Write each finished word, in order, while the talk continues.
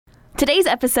Today's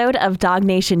episode of Dog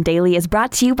Nation Daily is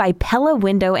brought to you by Pella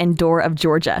Window and Door of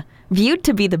Georgia, viewed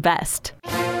to be the best.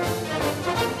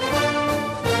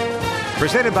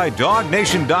 Presented by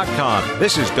DogNation.com.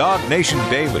 This is Dog Nation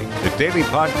Daily, the daily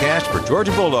podcast for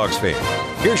Georgia Bulldogs fans.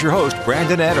 Here's your host,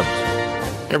 Brandon Adams.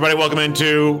 Everybody, welcome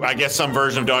into, some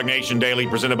version of Dog Nation Daily,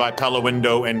 presented by Pella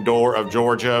Window and Door of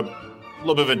Georgia. A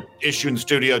little bit of an issue in the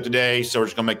studio today, so we're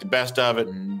just going to make the best of it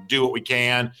and do what we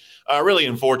can. Really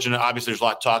unfortunate. Obviously, there's a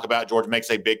lot to talk about. Georgia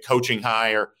makes a big coaching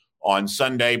hire on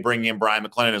Sunday, bringing in Brian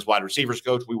McClendon as wide receivers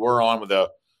coach. We were on with a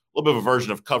little bit of a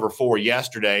version of Cover 4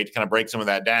 yesterday to kind of break some of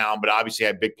that down, but obviously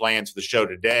had big plans for the show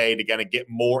today to kind of get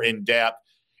more in depth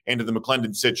into the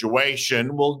McClendon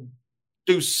situation. We'll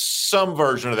do some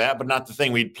version of that, but not the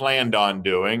thing we'd planned on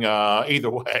doing. Either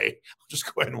way, I'll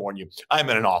just go ahead and warn you, I'm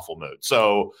in an awful mood.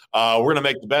 So we're going to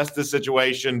make the best of the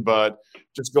situation, but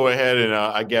just go ahead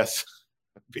and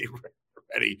be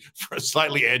ready for a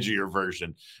slightly edgier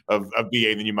version of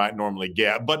BA than you might normally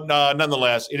get. But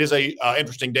nonetheless, it is a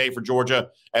interesting day for Georgia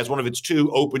as one of its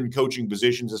two open coaching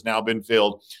positions has now been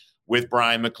filled with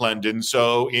Brian McClendon.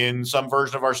 So in some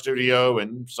version of our studio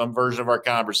and some version of our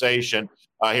conversation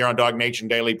here on Dog Nation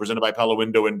Daily, presented by Pella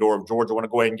Window and Door of Georgia, I want to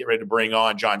go ahead and get ready to bring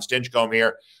on John Stinchcomb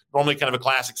here. Normally kind of a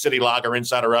classic City Logger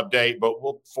insider update, but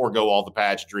we'll forego all the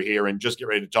pageantry here and just get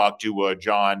ready to talk to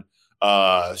John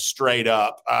straight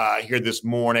up here this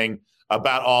morning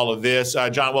about all of this.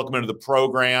 John, welcome into the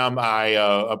program. I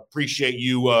appreciate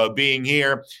you being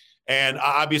here. And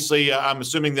obviously, I'm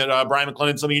assuming that Brian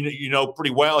McClendon, some of you know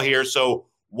pretty well here. So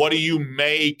what do you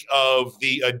make of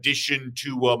the addition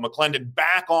to McClendon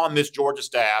back on this Georgia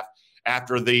staff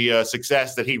after the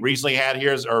success that he recently had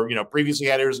here previously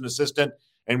had here as an assistant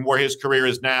and where his career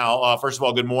is now? First of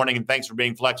all, good morning, and thanks for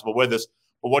being flexible with us.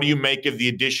 But what do you make of the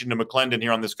addition to McClendon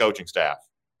here on this coaching staff?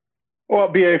 Well,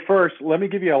 BA, first, let me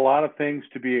give you a lot of things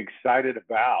to be excited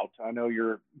about. I know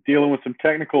you're dealing with some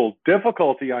technical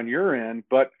difficulty on your end,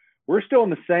 but we're still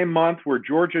in the same month where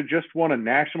Georgia just won a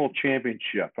national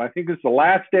championship. I think this is the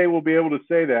last day we'll be able to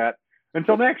say that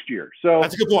until next year. So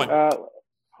that's a good point.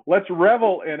 Let's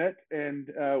revel in it,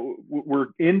 and we're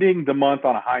ending the month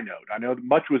on a high note. I know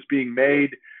much was being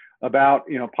made about,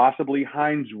 possibly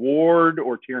Hines Ward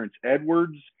or Terrence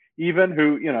Edwards, even,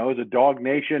 who, is a Dog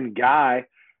Nation guy,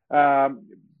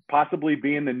 possibly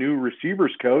being the new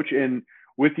receivers coach. And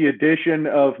with the addition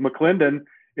of McClendon,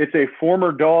 it's a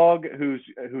former Dog who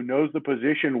knows the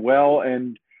position well.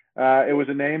 And it was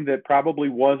a name that probably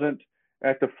wasn't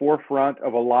at the forefront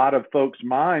of a lot of folks'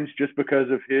 minds just because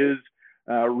of his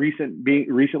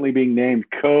recently being named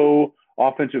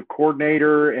co-offensive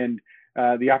coordinator and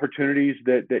the opportunities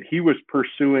that he was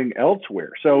pursuing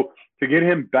elsewhere. So to get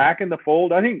him back in the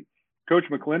fold, I think Coach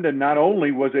McClendon not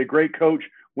only was a great coach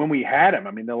when we had him.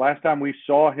 I mean, the last time we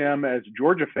saw him as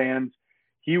Georgia fans,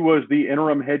 he was the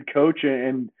interim head coach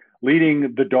and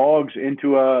leading the Dogs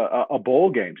into a bowl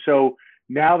game. So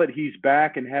now that he's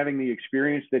back and having the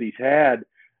experience that he's had,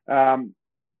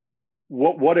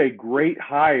 what a great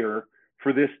hire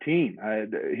for this team.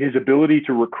 His ability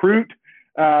to recruit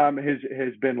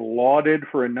has been lauded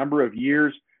for a number of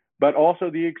years, but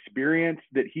also the experience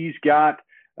that he's got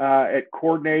at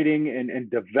coordinating and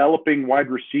developing wide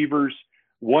receivers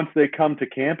once they come to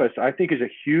campus, I think is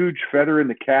a huge feather in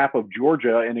the cap of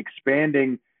Georgia and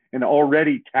expanding an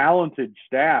already talented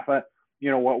staff.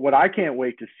 What I can't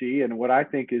wait to see and what I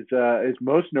think is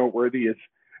most noteworthy is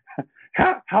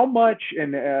how much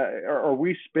are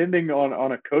we spending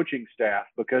on a coaching staff,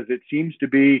 because it seems to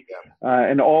be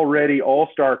an already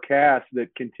all-star cast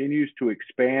that continues to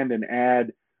expand and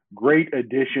add great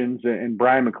additions, and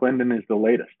Brian McClendon is the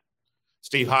latest.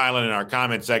 Steve Highland in our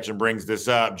comment section brings this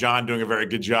up. John doing a very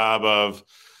good job of,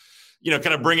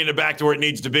 kind of bringing it back to where it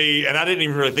needs to be. And I didn't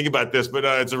even really think about this, but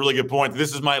it's a really good point.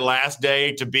 This is my last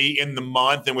day to be in the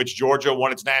month in which Georgia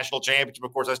won its national championship.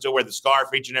 Of course, I still wear the scarf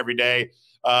each and every day,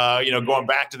 going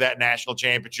back to that national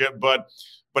championship. But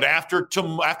after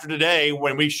today,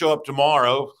 when we show up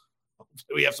tomorrow,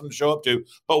 we have something to show up to.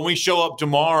 But when we show up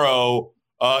tomorrow,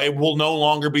 it will no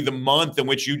longer be the month in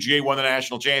which UGA won the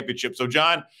national championship. So,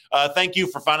 John, thank you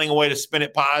for finding a way to spin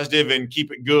it positive and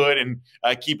keep it good and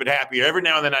keep it happy. Every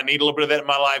now and then I need a little bit of that in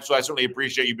my life, so I certainly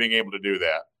appreciate you being able to do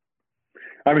that.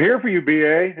 I'm here for you,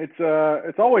 BA.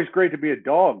 It's always great to be a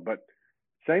Dog, but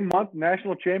same month,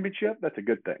 national championship, that's a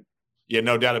good thing. Yeah,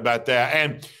 no doubt about that.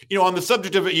 And, on the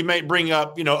subject of it, you may bring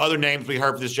up, other names we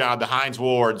heard for this job, the Hines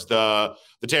Wards, the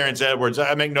Terrence Edwards.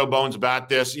 I make no bones about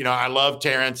this. I love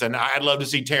Terrence, and I'd love to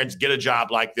see Terrence get a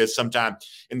job like this sometime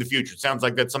in the future. It sounds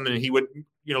like that's something that he would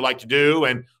like to do,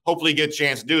 and hopefully get a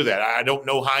chance to do that. I don't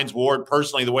know Hines Ward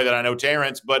personally the way that I know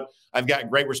Terrence, but I've got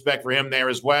great respect for him there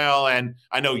as well. And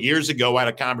I know years ago I had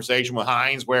a conversation with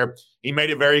Hines where he made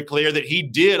it very clear that he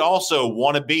did also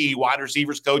want to be wide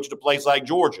receivers coach at a place like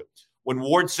Georgia. When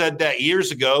Ward said that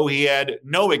years ago, he had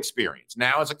no experience.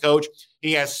 Now as a coach,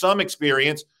 he has some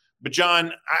experience. But,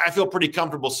 John, I feel pretty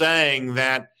comfortable saying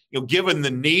that, given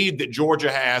the need that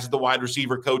Georgia has at the wide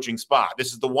receiver coaching spot,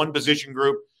 this is the one position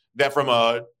group that from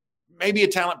maybe a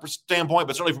talent standpoint,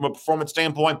 but certainly from a performance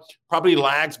standpoint, probably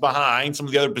lags behind some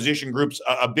of the other position groups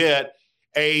a bit.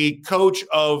 A coach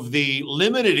of the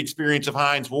limited experience of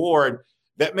Hines Ward,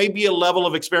 that may be a level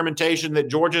of experimentation that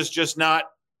Georgia's just not,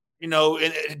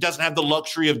 it doesn't have the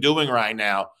luxury of doing right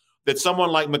now. That someone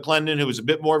like McClendon, who is a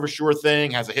bit more of a sure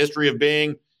thing, has a history of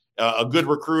being a good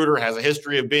recruiter, has a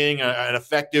history of being an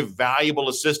effective, valuable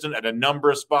assistant at a number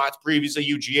of spots, previously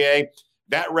UGA.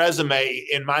 That resume,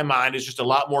 in my mind, is just a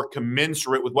lot more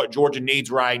commensurate with what Georgia needs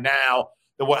right now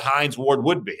than what Hines Ward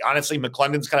would be. Honestly,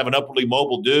 McClendon's kind of an upwardly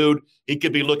mobile dude. He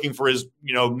could be looking for his,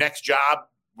 next job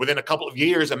within a couple of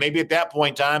years. And maybe at that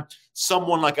point in time,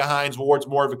 someone like a Hines Ward's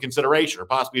more of a consideration, or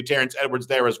possibly a Terrence Edwards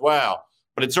there as well.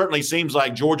 But it certainly seems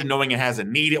like Georgia, knowing it has a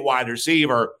need at wide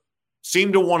receiver,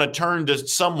 seem to want to turn to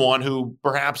someone who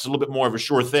perhaps is a little bit more of a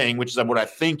sure thing, which is what I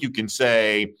think you can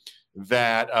say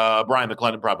that Brian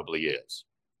McClendon probably is.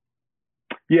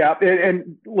 Yeah,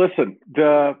 and listen,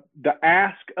 the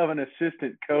ask of an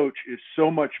assistant coach is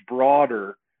so much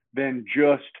broader than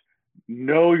just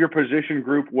know your position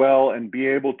group well and be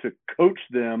able to coach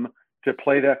them to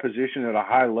play that position at a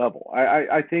high level.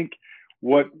 I think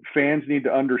what fans need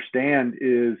to understand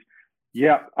is,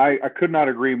 I could not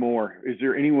agree more. Is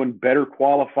there anyone better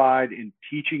qualified in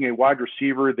teaching a wide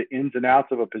receiver the ins and outs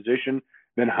of a position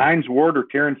than Hines Ward or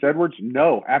Terrence Edwards?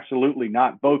 No, absolutely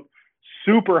not. Both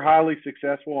super highly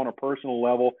successful on a personal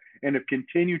level and have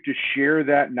continued to share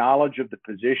that knowledge of the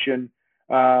position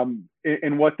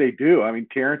in what they do. I mean,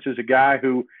 Terrence is a guy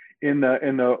who in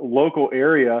the local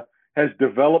area has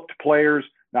developed players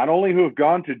not only who have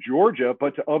gone to Georgia,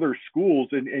 but to other schools.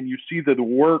 And you see the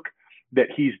work that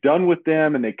he's done with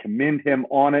them, and they commend him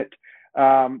on it.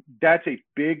 That's a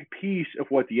big piece of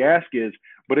what the ask is,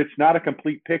 but it's not a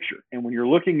complete picture. And when you're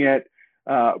looking at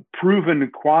proven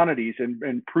quantities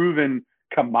and proven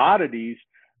commodities,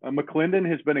 McClendon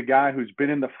has been a guy who's been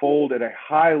in the fold at a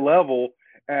high level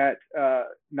at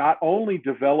not only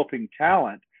developing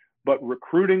talent, but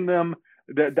recruiting them.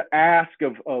 The ask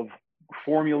of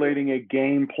formulating a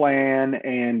game plan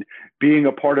and being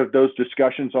a part of those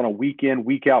discussions on a week in,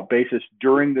 week out basis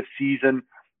during the season,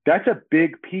 that's a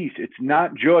big piece. It's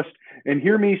not just, and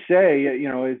hear me say,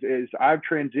 as I've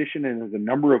transitioned and as a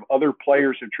number of other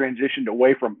players have transitioned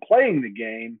away from playing the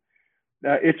game,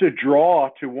 it's a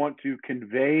draw to want to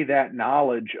convey that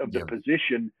knowledge of the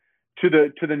position to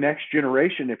the next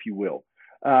generation, if you will.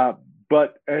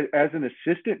 But as an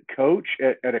assistant coach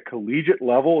at a collegiate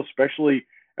level, especially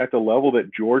at the level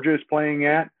that Georgia is playing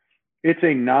at, it's a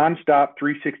nonstop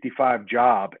 365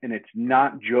 job, and it's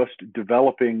not just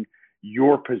developing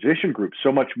your position group.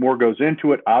 So much more goes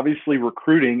into it. Obviously,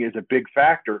 recruiting is a big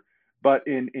factor, but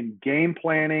in game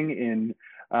planning, in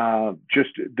just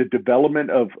the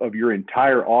development of your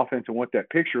entire offense and what that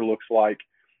picture looks like,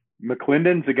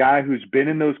 McClendon's a guy who's been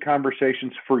in those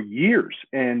conversations for years.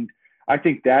 And I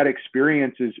think that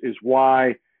experience is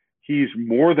why he's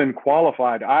more than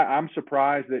qualified. I'm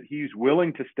surprised that he's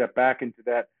willing to step back into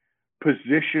that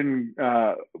position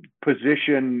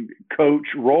coach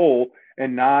role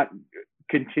and not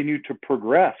continue to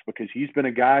progress, because he's been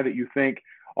a guy that you think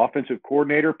offensive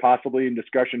coordinator, possibly in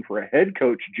discussion for a head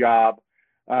coach job,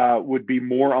 would be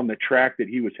more on the track that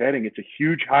he was heading. It's a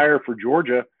huge hire for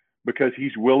Georgia because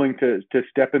he's willing to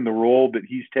step in the role that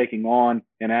he's taking on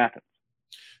in Athens.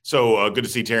 So good to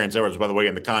see Terrence Edwards, by the way,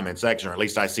 in the comment section, or at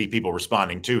least I see people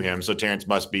responding to him. So Terrence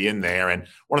must be in there. And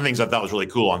one of the things I thought was really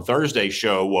cool on Thursday's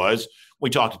show was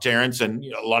we talked to Terrence, and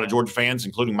a lot of Georgia fans,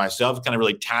 including myself, kind of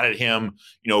really touted him,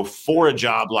 for a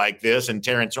job like this. And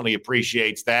Terrence certainly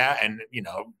appreciates that and,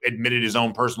 admitted his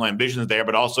own personal ambitions there,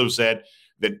 but also said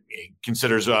that he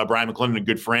considers Brian McClendon a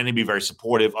good friend. He'd be very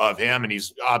supportive of him. And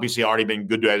he's obviously already been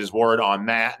good at his word on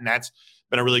that. And that's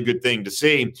been a really good thing to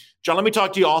see. John, let me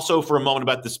talk to you also for a moment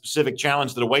about the specific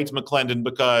challenge that awaits McClendon,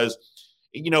 because,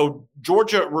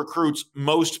 Georgia recruits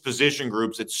most position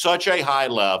groups at such a high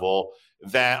level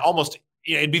that almost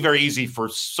it'd be very easy for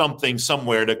something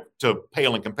somewhere to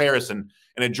pale in comparison.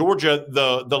 And at Georgia,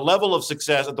 the level of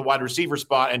success at the wide receiver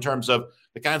spot in terms of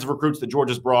the kinds of recruits that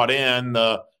Georgia's brought in,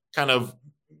 the kind of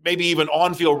maybe even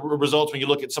on-field results when you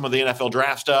look at some of the NFL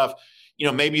draft stuff,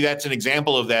 maybe that's an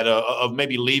example of that, of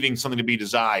maybe leaving something to be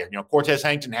desired. Cortez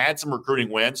Hankton had some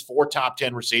recruiting wins, 4 top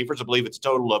 10 receivers. I believe it's a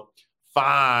total of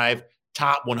 5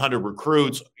 top 100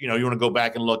 recruits. You want to go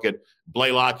back and look at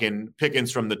Blaylock and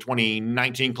Pickens from the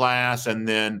 2019 class, and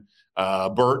then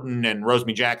Burton and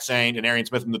Rosemy Jack-Saint and Arian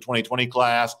Smith from the 2020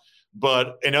 class.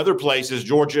 But in other places,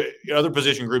 Georgia, in other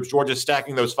position groups, Georgia's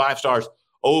stacking those 5 stars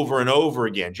over and over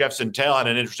again. Jeff Sentell had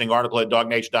an interesting article at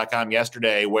DogNation.com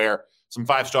yesterday where some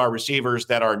 5-star receivers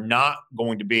that are not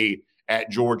going to be at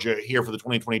Georgia here for the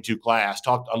 2022 class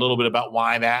talked a little bit about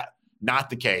why that not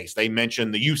the case. They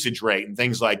mentioned the usage rate and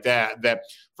things like that. That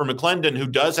for McClendon, who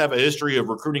does have a history of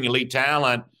recruiting elite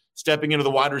talent, stepping into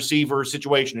the wide receiver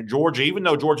situation at Georgia, even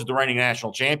though Georgia's the reigning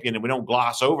national champion, and we don't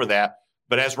gloss over that,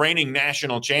 but as reigning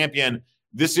national champion,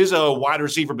 this is a wide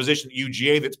receiver position at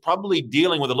UGA that's probably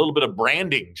dealing with a little bit of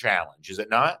branding challenge, is it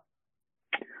not?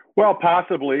 Well,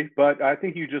 possibly, but I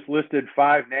think you just listed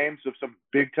 5 names of some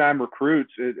big-time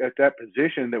recruits at that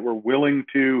position that were willing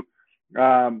to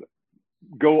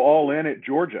go all in at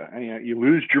Georgia. And, you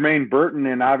lose Jermaine Burton,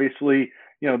 and obviously,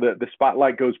 the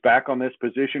spotlight goes back on this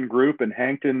position group, and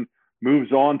Hankton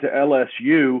moves on to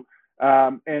LSU.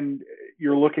 And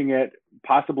you're looking at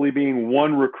possibly being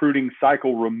one recruiting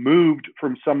cycle removed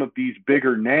from some of these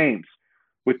bigger names.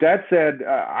 With that said,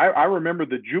 I remember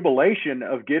the jubilation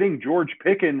of getting George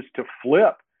Pickens to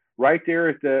flip right there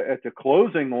at the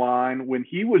closing line when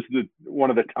he was one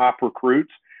of the top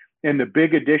recruits, and the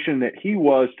big addition that he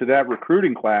was to that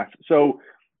recruiting class. So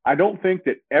I don't think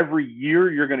that every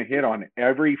year you're going to hit on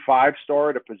every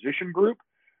 5-star at a position group,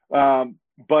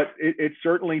 but it's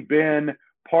certainly been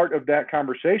part of that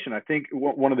conversation. I think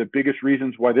one of the biggest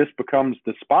reasons why this becomes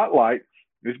the spotlight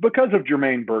is because of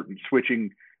Jermaine Burton switching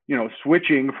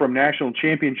from national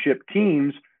championship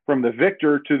teams, from the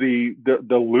victor to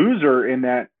the loser in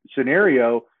that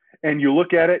scenario. And you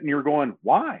look at it and you're going,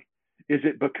 why? Is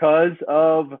it because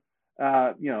of,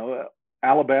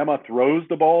 Alabama throws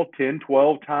the ball 10,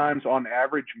 12 times on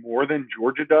average more than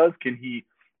Georgia does? Can he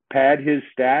pad his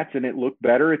stats and it look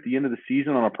better at the end of the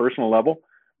season on a personal level?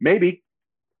 Maybe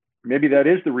that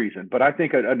is the reason. But I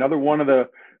think another one of the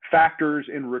factors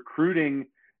in recruiting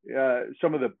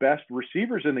some of the best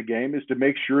receivers in the game is to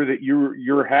make sure that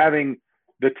you're having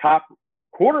the top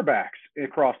quarterbacks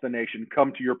across the nation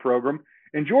come to your program.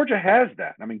 And Georgia has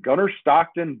that. I mean, Gunnar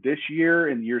Stockton this year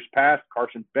and years past,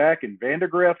 Carson Beck and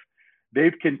Vandegrift,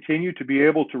 they've continued to be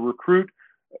able to recruit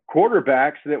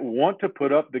quarterbacks that want to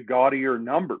put up the gaudier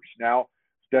numbers. Now,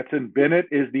 Stetson Bennett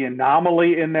is the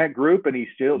anomaly in that group, and he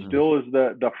still is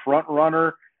the front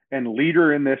runner and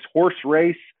leader in this horse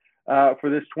race for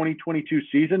this 2022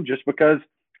 season, just because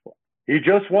he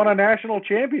just won a national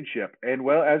championship, and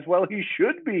he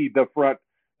should be the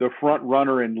front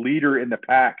runner and leader in the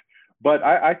pack. But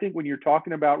I think when you're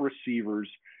talking about receivers,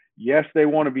 yes, they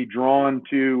want to be drawn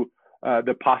to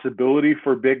the possibility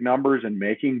for big numbers and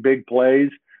making big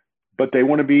plays, but they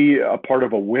want to be a part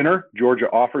of a winner. Georgia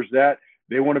offers that.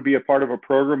 They want to be a part of a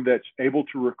program that's able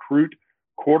to recruit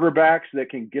quarterbacks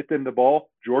that can get them the ball.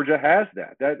 Georgia has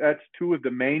that. That's 2 of the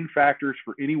main factors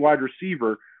for any wide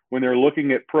receiver when they're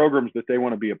looking at programs that they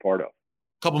want to be a part of.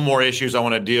 A couple more issues I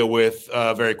want to deal with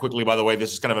very quickly. By the way,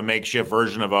 this is kind of a makeshift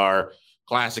version of our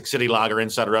classic City Logger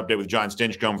Insider Update with John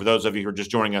Stinchcomb. For those of you who are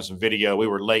just joining us in video, we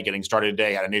were late getting started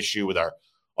today, had an issue with our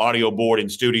audio board in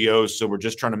studios, so we're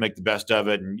just trying to make the best of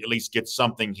it and at least get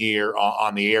something here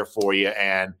on the air for you.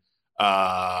 And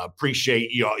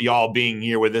appreciate y'all being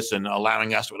here with us and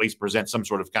allowing us to at least present some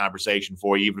sort of conversation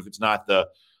for you, even if it's not the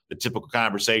typical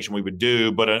conversation we would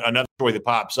do. But another story that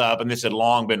pops up, and this had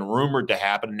long been rumored to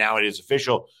happen, and now it is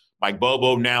official. Mike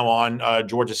Bobo now on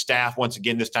Georgia's staff once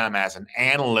again, this time as an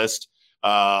analyst.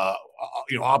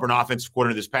 Auburn offensive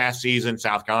coordinator this past season,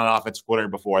 South Carolina offensive coordinator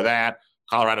before that,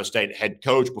 Colorado State head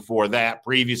coach before that,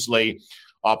 previously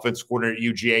offensive coordinator at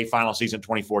UGA, final season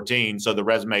 2014. So the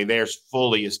resume there is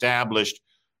fully established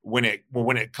when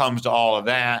it comes to all of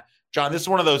that. John, this is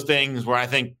one of those things where I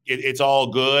think it's all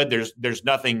good. There's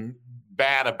nothing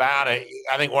bad about it.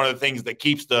 I think one of the things that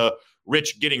keeps the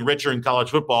rich getting richer in college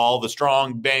football, the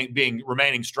strong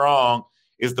remaining strong,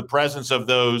 is the presence of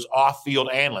those off-field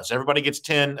analysts. Everybody gets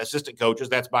 10 assistant coaches.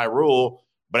 That's by rule.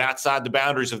 But outside the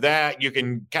boundaries of that, you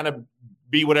can kind of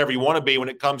be whatever you want to be when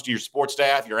it comes to your sports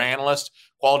staff, your analysts,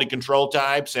 quality control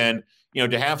types. And,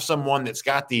 to have someone that's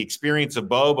got the experience of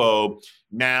Bobo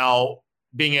now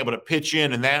being able to pitch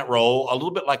in that role, a little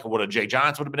bit like what a Jay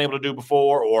Johnson would have been able to do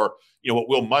before, or, what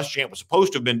Will Muschamp was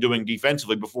supposed to have been doing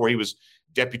defensively before he was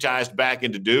deputized back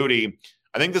into duty.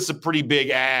 I think this is a pretty big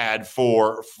add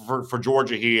for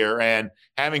Georgia here, and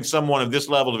having someone of this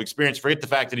level of experience, forget the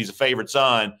fact that he's a favorite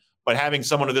son, but having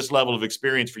someone of this level of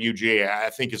experience for UGA, I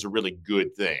think is a really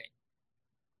good thing.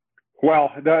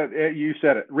 Well, you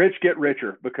said it. Rich get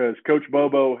richer, because Coach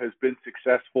Bobo has been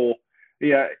successful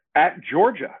at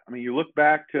Georgia. I mean, you look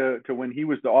back to when he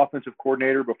was the offensive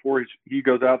coordinator before he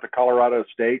goes out to Colorado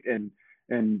State and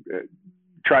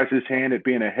tries his hand at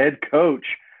being a head coach.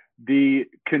 The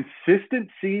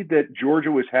consistency that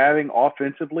Georgia was having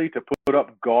offensively to put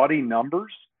up gaudy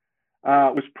numbers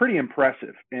was pretty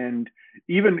impressive. And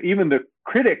even the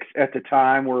critics at the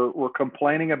time were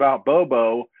complaining about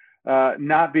Bobo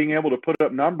not being able to put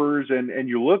up numbers. And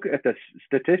you look at the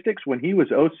statistics when he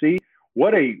was OC,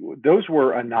 those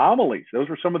were anomalies. Those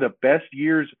were some of the best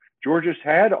years Georgia's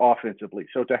had offensively.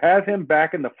 So to have him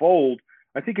back in the fold,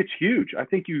 I think it's huge. I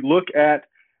think you look at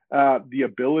the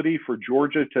ability for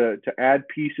Georgia to add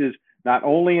pieces, not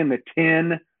only in the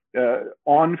 10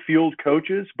 on-field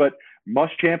coaches, but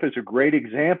Muschamp is a great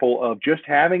example of just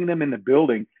having them in the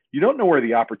building. You don't know where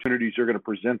the opportunities are going to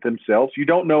present themselves. You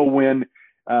don't know when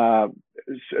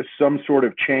some sort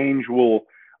of change will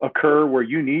occur where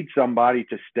you need somebody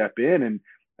to step in. And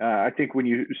I think when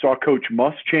you saw Coach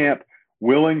Muschamp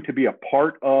willing to be a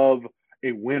part of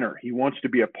a winner, he wants to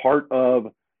be a part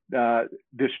of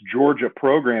this Georgia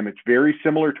program. It's very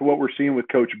similar to what we're seeing with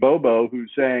Coach Bobo,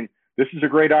 who's saying, this is a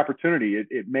great opportunity.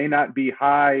 It may not be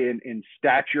high in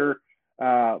stature,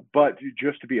 but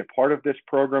just to be a part of this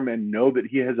program and know that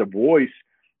he has a voice,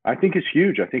 I think is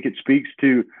huge. I think it speaks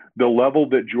to the level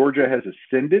that Georgia has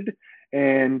ascended,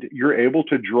 and you're able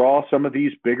to draw some of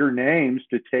these bigger names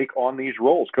to take on these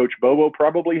roles. Coach Bobo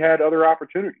probably had other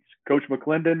opportunities. Coach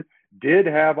McClendon did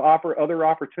have other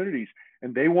opportunities,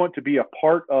 and they want to be a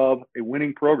part of a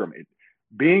winning program.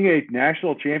 Being a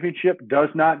national championship does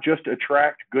not just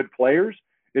attract good players,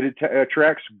 it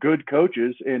attracts good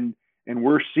coaches, and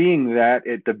we're seeing that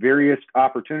at the various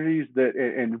opportunities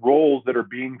and roles that are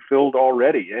being filled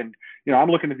already. And, I'm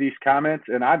looking at these comments,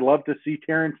 and I'd love to see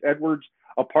Terrence Edwards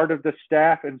a part of the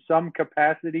staff in some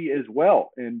capacity as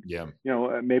well. And,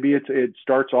 maybe it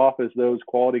starts off as those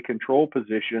quality control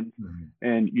positions,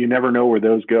 and you never know where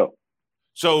those go.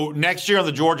 So next year on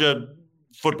the Georgia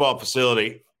football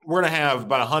facility, we're going to have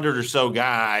about 100 or so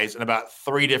guys and about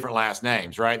 3 different last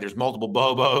names, right? There's multiple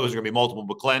Bobos, there's going to be multiple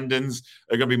McClendons,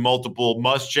 there's going to be multiple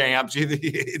Muschamps.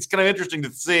 It's kind of interesting to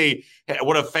see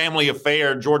what a family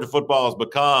affair Georgia football has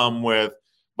become, with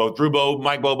both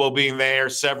Mike Bobo being there,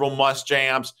 several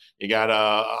Muschamps. You got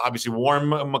obviously Warren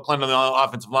McClendon on the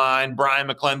offensive line, Brian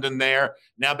McClendon there,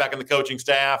 now back in the coaching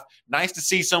staff. Nice to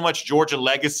see so much Georgia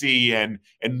legacy and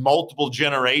multiple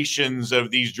generations of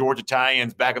these Georgia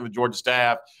tie-ins back in the Georgia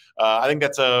staff. I think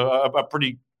that's a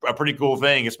pretty cool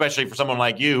thing, especially for someone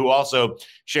like you who also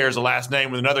shares a last name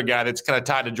with another guy that's kind of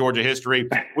tied to Georgia history.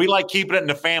 We like keeping it in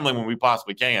the family when we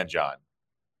possibly can, John.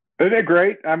 Isn't it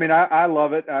great? I mean, I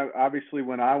love it. Obviously,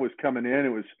 when I was coming in, it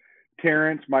was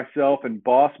Terrence, myself, and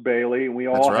Boss Bailey, and we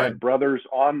all had brothers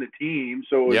on the team.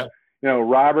 So it was,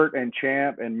 Robert and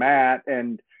Champ and Matt,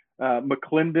 and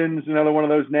McClendon's another one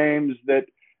of those names that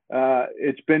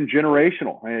it's been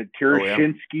generational. And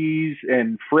Tereshinski's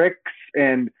and Fricks,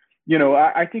 and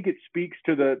I think it speaks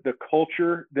to the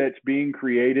culture that's being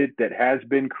created, that has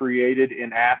been created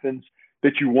in Athens,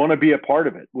 that you want to be a part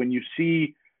of it. When you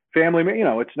see family,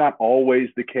 it's not always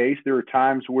the case. There are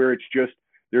times where it's just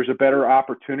there's a better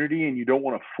opportunity, and you don't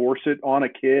want to force it on a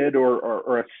kid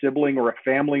or a sibling or a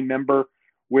family member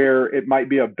where it might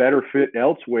be a better fit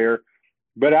elsewhere.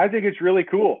 But I think it's really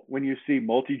cool when you see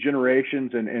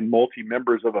multi-generations and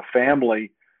multi-members of a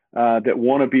family that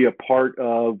want to be a part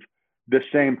of the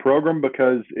same program,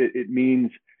 because it means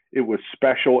it was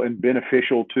special and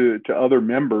beneficial to other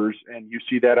members, and you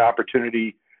see that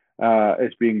opportunity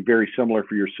as being very similar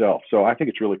for yourself. So I think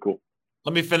it's really cool.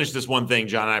 Let me finish this one thing,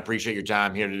 John. I appreciate your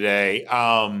time here today.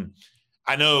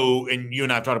 I know, and you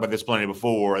and I have talked about this plenty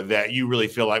before, that you really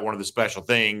feel like one of the special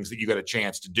things that you got a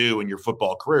chance to do in your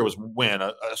football career was win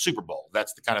a Super Bowl.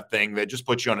 That's the kind of thing that just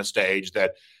puts you on a stage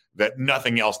that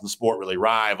nothing else in the sport really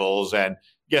rivals. And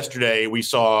yesterday we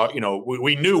saw,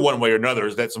 we knew one way or another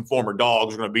is that some former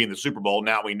dogs are going to be in the Super Bowl.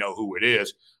 Now we know who it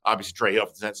is. Obviously, Trey Hill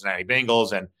for the Cincinnati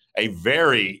Bengals, and a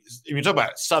very, you talk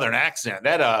about Southern accent,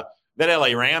 that LA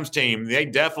Rams team, they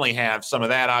definitely have some of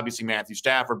that. Obviously, Matthew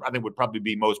Stafford, I think, would probably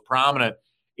be most prominent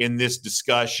in this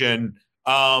discussion.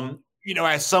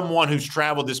 As someone who's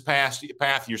traveled this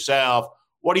path yourself,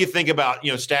 what do you think about,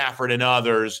 Stafford and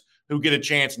others who get a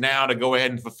chance now to go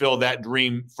ahead and fulfill that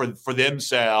dream for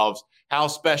themselves? How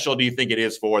special do you think it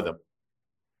is for them?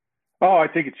 Oh, I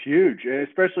think it's huge,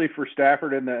 especially for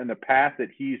Stafford and the path that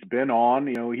he's been on.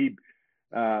 He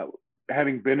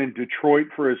having been in Detroit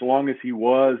for as long as he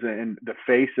was and the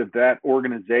face of that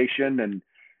organization. And,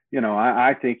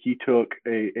 I think he took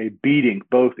a beating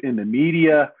both in the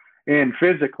media and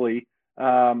physically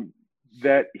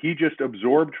that he just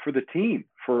absorbed for the team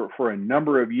for a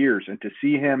number of years. And to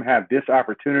see him have this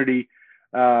opportunity,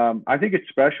 I think it's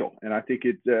special. And I think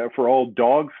it's for all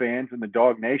dog fans in the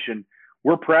Dog Nation,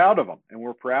 we're proud of them. And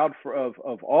we're proud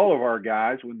of all of our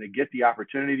guys when they get the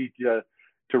opportunity to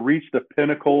reach the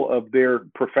pinnacle of their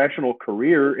professional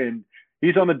career. And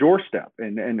he's on the doorstep.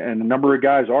 And a number of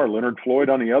guys are. Leonard Floyd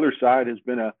on the other side has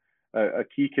been a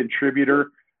key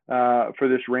contributor for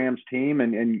this Rams team.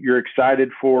 And you're excited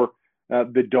for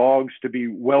the Dogs to be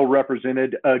well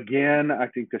represented again. I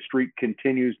think the streak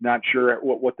continues. Not sure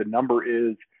what the number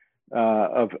is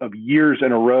of years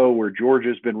in a row where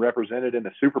Georgia's been represented in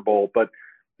the Super Bowl, but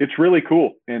it's really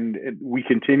cool. And we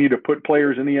continue to put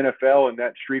players in the NFL, and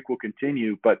that streak will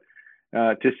continue. But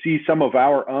to see some of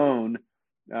our own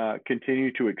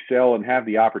continue to excel and have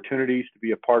the opportunities to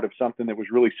be a part of something that was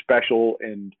really special,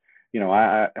 and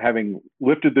having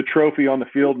lifted the trophy on the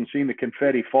field and seen the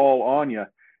confetti fall on you,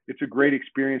 it's a great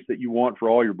experience that you want for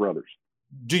all your brothers.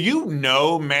 Do you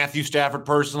know Matthew Stafford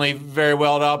personally very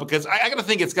well at all? Because I got to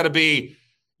think it's got to be,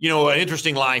 an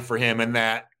interesting life for him in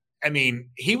that,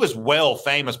 he was well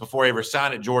famous before he ever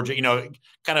signed at Georgia.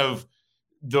 Kind of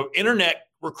the internet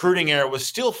recruiting era was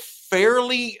still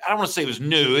fairly, I don't want to say it was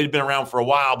new. It had been around for a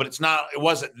while, but it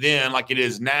wasn't then like it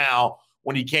is now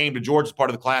when he came to Georgia as part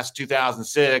of the class of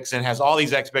 2006 and has all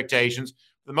these expectations.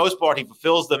 For the most part, he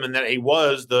fulfills them in that he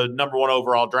was the number 1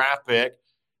 overall draft pick.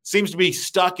 Seems to be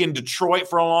stuck in Detroit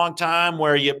for a long time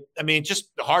where it's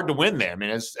just hard to win there.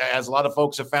 As a lot of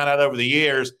folks have found out over the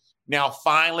years, now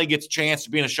finally gets a chance to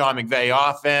be in a Sean McVay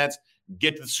offense,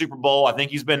 get to the Super Bowl. I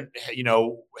think he's been,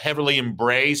 heavily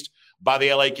embraced by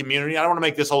the LA community. I don't want to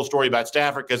make this whole story about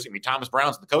Stafford because Thomas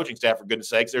Brown's the coaching staff, for goodness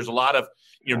sakes. There's a lot of,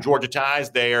 Georgia ties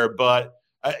there, but,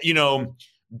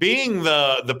 being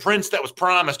the prince that was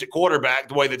promised at quarterback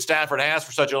the way that Stafford has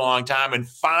for such a long time and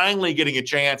finally getting a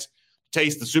chance to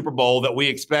taste the Super Bowl that we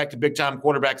expect big-time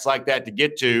quarterbacks like that to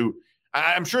get to,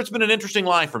 I'm sure it's been an interesting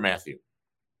life for Matthew.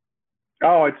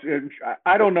 Oh,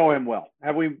 I don't know him well.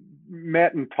 Have we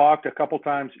met and talked a couple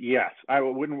times? Yes. I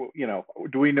wouldn't,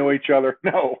 do we know each other?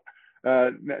 No,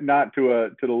 not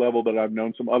to the level that I've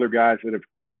known some other guys that have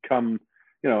come,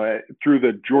 through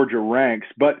the Georgia ranks.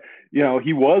 But,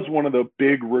 he was one of the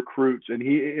big recruits, and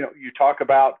you talk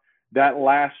about that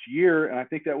last year. And I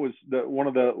think that was one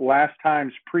of the last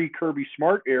times pre-Kirby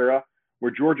Smart era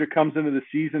where Georgia comes into the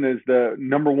season as the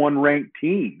number 1 ranked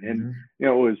team. And, it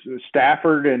was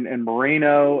Stafford and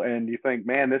Moreno, and you think,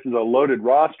 man, this is a loaded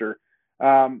roster.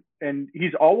 And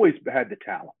he's always had the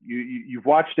talent. You've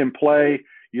watched him play.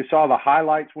 You saw the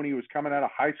highlights when he was coming out of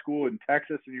high school in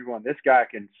Texas, and you're going, this guy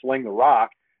can sling the rock,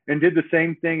 and did the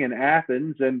same thing in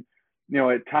Athens. And,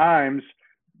 at times,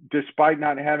 despite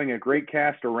not having a great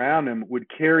cast around him, would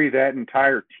carry that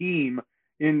entire team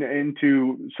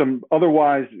into some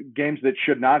otherwise games that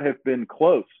should not have been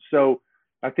close. So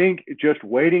I think just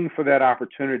waiting for that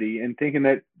opportunity and thinking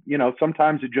that,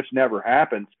 sometimes it just never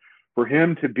happens, for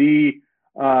him to be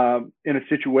in a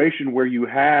situation where you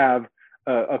have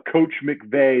a Coach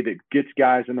McVay that gets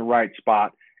guys in the right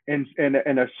spot and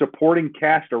a supporting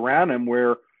cast around him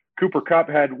where Cooper Kupp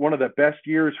had one of the best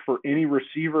years for any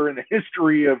receiver in the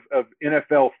history of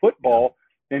NFL football.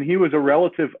 And he was a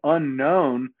relative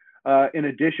unknown in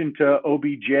addition to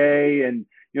OBJ and,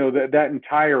 that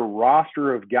entire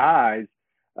roster of guys.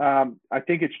 I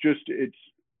think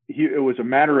it was a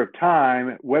matter of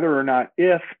time, whether or not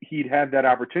if he'd had that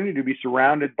opportunity to be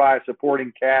surrounded by a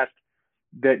supporting cast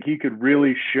that he could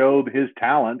really show his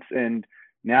talents. And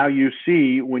now you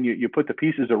see when you put the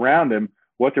pieces around him,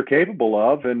 what they're capable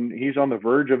of. And he's on the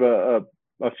verge of a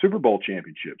Super Bowl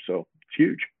championship. So it's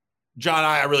huge. John,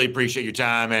 I really appreciate your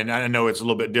time. And I know it's a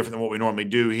little bit different than what we normally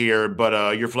do here,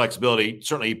 but your flexibility,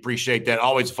 certainly appreciate that.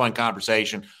 Always a fun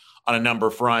conversation on a number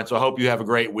of fronts. So I hope you have a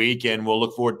great week, and we'll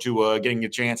look forward to getting a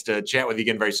chance to chat with you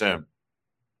again very soon.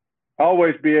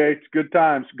 Always, BA. It's good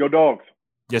times. Go Dogs.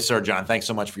 Yes, sir, John. Thanks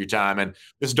so much for your time. And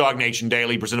this is Dog Nation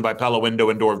Daily, presented by Pella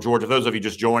Window and Door of Georgia. For those of you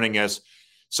just joining us,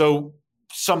 so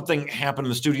something happened in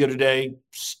the studio today.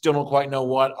 Still don't quite know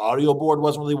what. Audio board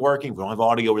wasn't really working. If we don't have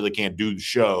audio, we really can't do the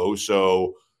show.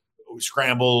 So we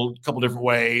scrambled a couple different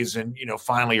ways, and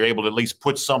finally you're able to at least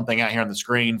put something out here on the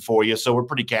screen for you. So we're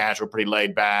pretty casual, pretty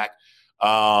laid back.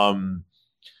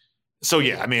 So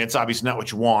yeah, it's obviously not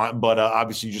what you want, but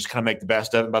obviously you just kind of make the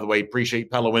best of it. By the way, appreciate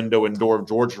Pella Window and Door of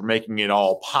Georgia for making it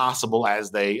all possible,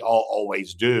 as they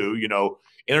always do.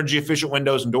 Energy efficient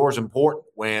windows and doors important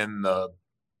when the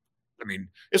I mean,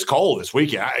 it's cold this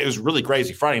weekend. It was really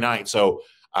crazy Friday night. So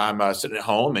I'm sitting at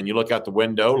home, and you look out the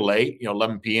window late,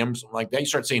 11 p.m., something like that. You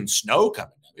start seeing snow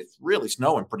coming. It's really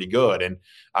snowing pretty good. And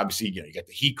obviously, you got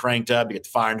the heat cranked up, you get the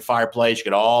fire in the fireplace, you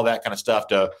get all that kind of stuff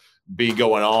to be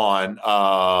going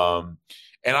on.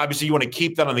 And obviously, you want to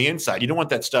keep that on the inside. You don't want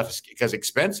that stuff because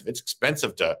expensive. It's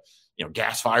expensive to,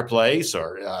 gas fireplace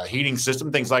or heating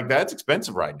system, things like that. It's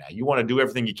expensive right now. You want to do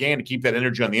everything you can to keep that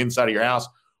energy on the inside of your house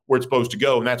where it's supposed to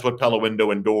go. And that's what Pella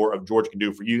Window and Door of Georgia can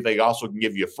do for you. They also can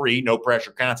give you a free, no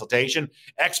pressure consultation,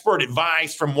 expert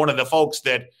advice from one of the folks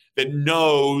that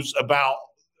knows about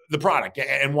the product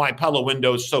and why Pella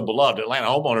Window is so beloved. Atlanta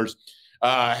homeowners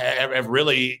have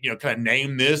really, kind of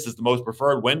named this as the most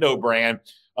preferred window brand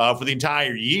for the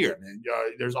entire year. And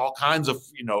there's all kinds of,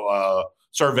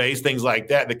 surveys, things like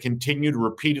that continue to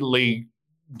repeatedly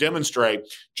demonstrate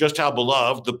just how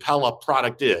beloved the Pella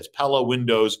product is, Pella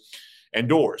Windows and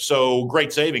Doors. So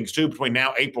great savings, too. Between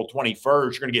now April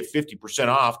 21st, you're going to get 50%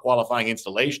 off qualifying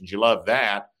installations. You love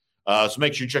that. So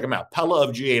make sure you check them out.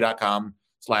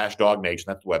 PellaofGA.com/DogNation.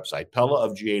 That's the website.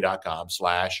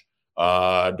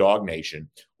 PellaofGA.com/DogNation.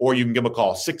 Or you can give them a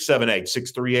call,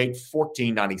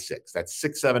 678-638-1496. That's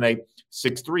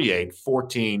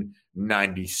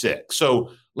 678-638-1496. So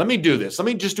let me do this. Let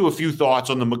me just do a few thoughts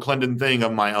on the McClendon thing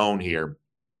of my own here.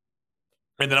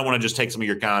 And then I want to just take some of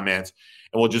your comments,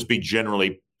 and we'll just be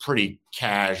generally pretty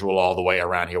casual all the way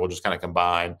around here. We'll just kind of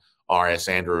combine R.S.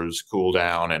 Andrews cool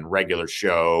down and regular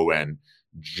show and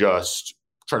just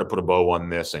try to put a bow on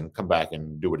this and come back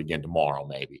and do it again tomorrow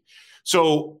maybe.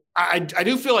 So I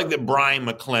do feel like that Brian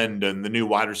McClendon, the new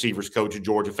wide receivers coach of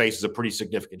Georgia, faces a pretty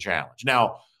significant challenge.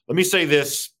 Now, let me say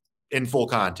this in full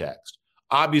context.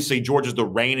 Obviously, Georgia's the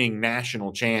reigning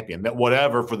national champion, that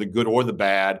whatever, for the good or the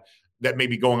bad, that may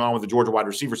be going on with the Georgia wide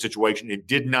receiver situation, it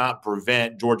did not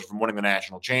prevent Georgia from winning the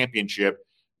national championship.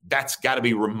 That's got to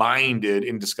be reminded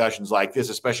in discussions like this,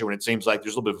 especially when it seems like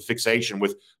there's a little bit of a fixation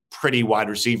with pretty wide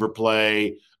receiver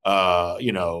play,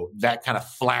 that kind of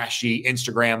flashy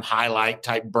Instagram highlight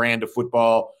type brand of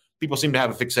football. People seem to have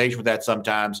a fixation with that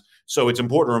sometimes. So it's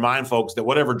important to remind folks that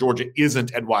whatever Georgia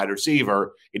isn't at wide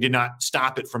receiver, it did not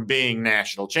stop it from being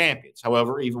national champions.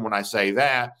 However, even when I say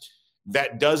that,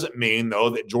 that doesn't mean,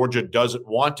 though, that Georgia doesn't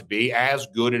want to be as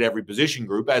good at every position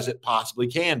group as it possibly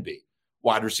can be,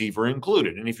 wide receiver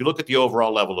included. And if you look at the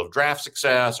overall level of draft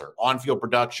success or on-field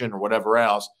production or whatever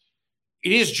else,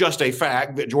 it is just a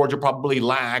fact that Georgia probably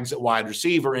lags at wide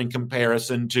receiver in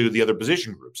comparison to the other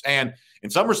position groups. And in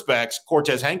some respects,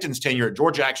 Cortez Hankton's tenure at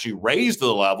Georgia actually raised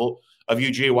the level of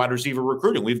UGA wide receiver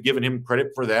recruiting. We've given him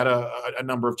credit for that a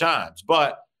number of times.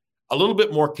 But a little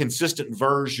bit more consistent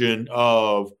version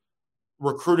of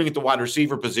recruiting at the wide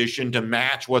receiver position to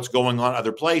match what's going on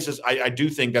other places, I do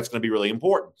think that's going to be really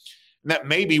important. And that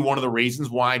may be one of the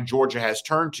reasons why Georgia has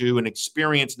turned to an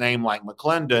experienced name like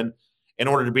McClendon in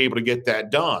order to be able to get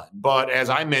that done. But as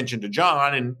I mentioned to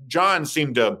John, and John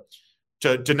seemed to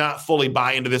not fully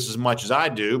buy into this as much as I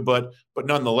do, but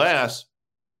nonetheless,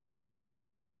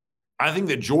 I think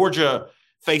that Georgia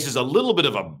faces a little bit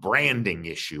of a branding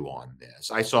issue on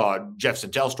this. I saw Jeff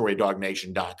Sentell story at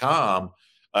DogNation.com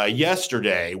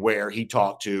yesterday where he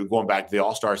talked to, going back to the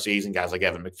All-Star season, guys like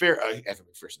Evan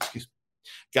McPherson,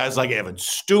 guys like Evan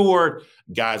Stewart,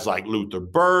 guys like Luther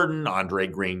Burden, Andre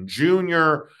Green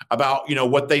Jr., about,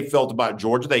 what they felt about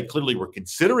Georgia. They clearly were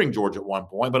considering Georgia at one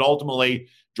point, but ultimately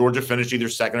Georgia finished either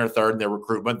second or third in their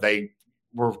recruitment. They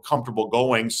were comfortable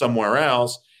going somewhere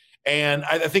else. And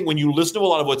I think when you listen to a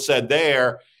lot of what's said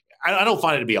there, I don't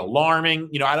find it to be alarming.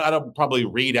 I don't probably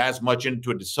read as much into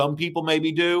it as some people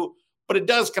maybe do, but it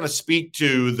does kind of speak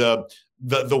to the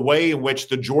way in which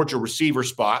the Georgia receiver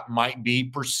spot might be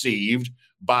perceived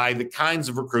by the kinds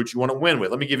of recruits you want to win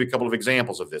with. Let me give you a couple of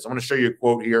examples of this. I'm going to show you a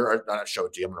quote here, or not show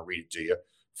it to you, I'm going to read it to you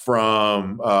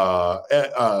from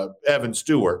Evan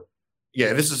Stewart.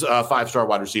 Yeah, this is a five-star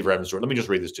wide receiver, Evan Stewart. Let me just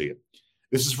read this to you.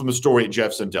 This is from the story at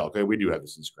Jeff Sentell. Okay, we do have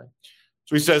this on screen.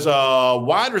 So he says,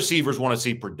 wide receivers want to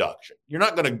see production. You're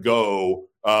not going to go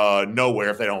nowhere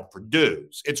if they don't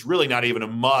produce. It's really not even a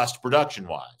must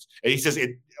production-wise. And he says,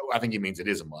 I think he means it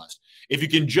is a must. If you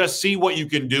can just see what you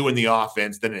can do in the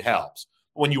offense, then it helps.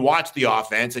 When you watch the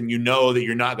offense and you know that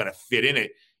you're not going to fit in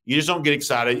it, you just don't get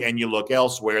excited and you look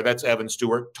elsewhere. That's Evan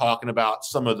Stewart talking about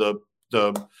some of the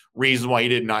reasons why he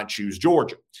did not choose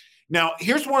Georgia. Now,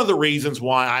 here's one of the reasons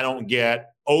why I don't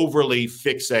get overly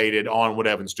fixated on what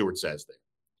Evan Stewart says there.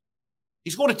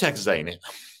 He's going to Texas A&M.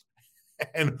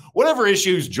 And whatever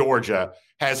issues Georgia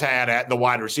has had at the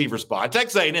wide receiver spot,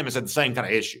 Texas A&M has had the same kind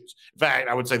of issues. In fact,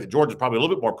 I would say that Georgia's probably a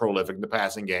little bit more prolific in the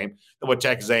passing game than what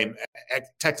Texas A&M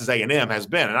has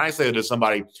been. And I say that as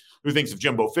somebody who thinks of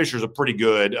Jimbo Fisher as a pretty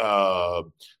good,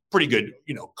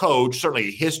 coach, certainly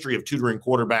a history of tutoring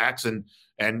quarterbacks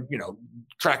and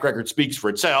track record speaks for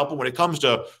itself. But when it comes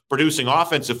to producing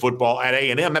offensive football at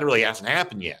A&M, that really hasn't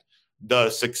happened yet.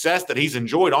 The success that he's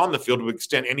enjoyed on the field, to the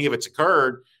extent any of it's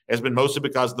occurred, has been mostly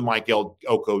because of the Mike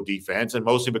Elko defense and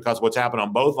mostly because of what's happened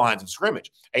on both lines of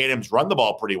scrimmage. A&M's run the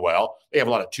ball pretty well. They have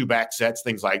a lot of two-back sets,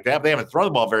 things like that. But they haven't thrown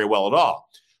the ball very well at all.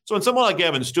 So when someone like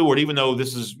Evan Stewart, even though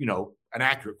this is, an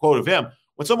accurate quote of him,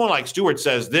 when someone like Stewart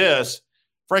says this,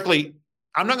 frankly,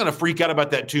 I'm not going to freak out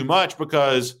about that too much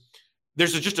because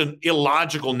there's just an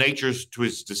illogical nature to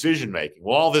his decision-making.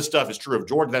 Well, all this stuff is true of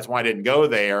Georgia. That's why I didn't go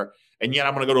there. And yet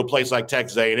I'm going to go to a place like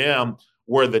Texas A&M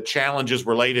where the challenges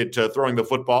related to throwing the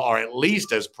football are at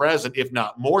least as present, if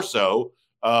not more so.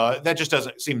 That just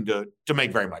doesn't seem to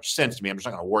make very much sense to me. I'm just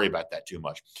not going to worry about that too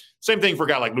much. Same thing for a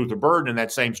guy like Luther Burden in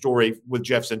that same story with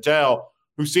Jeff Sentell,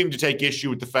 who seemed to take issue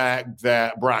with the fact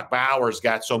that Brock Bowers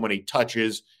got so many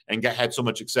touches and had so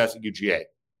much success at UGA.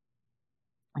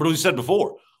 But as we said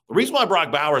before, the reason why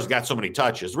Brock Bowers got so many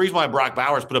touches, the reason why Brock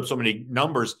Bowers put up so many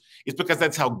numbers is because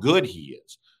that's how good he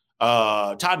is.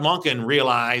 Todd Monken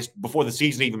realized before the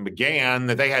season even began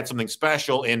that they had something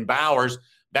special in Bowers.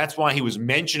 That's why he was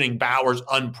mentioning Bowers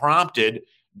unprompted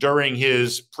during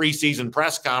his preseason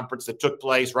press conference that took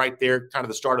place right there, kind of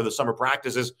the start of the summer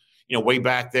practices, way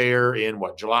back there in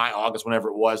July, August, whenever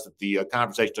it was that the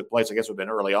conversation took place. I guess it would have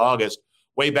been early August.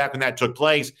 Way back when that took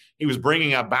place, he was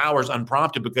bringing up Bowers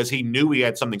unprompted because he knew he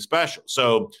had something special.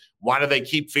 So why do they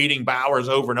keep feeding Bowers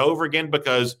over and over again?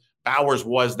 Because Bowers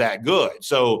was that good.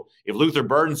 So if Luther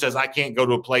Burden says, I can't go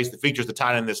to a place that features the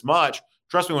tight end this much,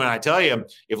 trust me when I tell you,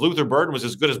 if Luther Burden was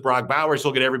as good as Brock Bowers,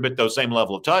 he'll get every bit those same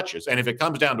level of touches. And if it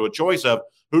comes down to a choice of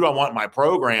who do I want in my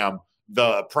program,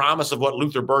 the promise of what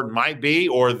Luther Burden might be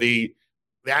or the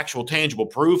actual tangible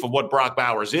proof of what Brock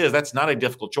Bowers is, that's not a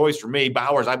difficult choice for me.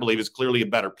 Bowers, I believe, is clearly a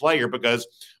better player because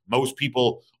most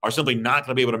people are simply not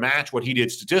going to be able to match what he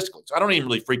did statistically. So I don't even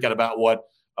really freak out about what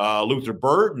Luther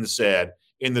Burden said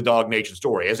in the Dog Nation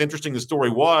story. As interesting as the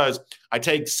story was, I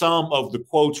take some of the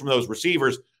quotes from those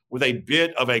receivers with a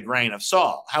bit of a grain of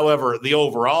salt. However, the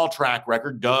overall track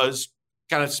record does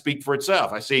kind of speak for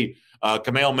itself. I see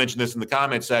Kamel mentioned this in the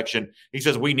comment section. He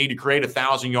says, we need to create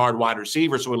 1,000-yard wide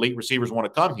receiver so elite receivers want to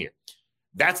come here.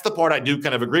 That's the part I do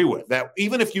kind of agree with, that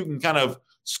even if you can kind of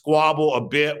squabble a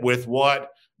bit with what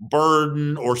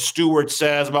Burden or Stewart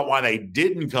says about why they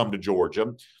didn't come to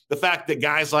Georgia, the fact that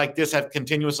guys like this have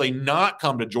continuously not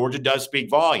come to Georgia does speak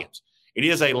volumes. It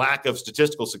is a lack of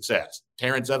statistical success.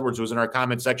 Terrence Edwards was in our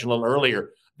comment section a little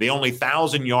earlier, the only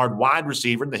 1,000-yard wide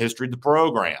receiver in the history of the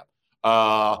program.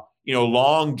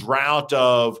 Long drought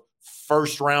of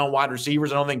first-round wide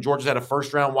receivers. I don't think Georgia's had a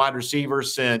first-round wide receiver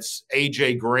since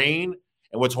A.J. Green.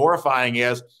 And what's horrifying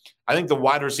is I think the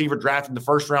wide receiver drafted in the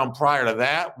first round prior to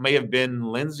that may have been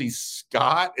Lindsey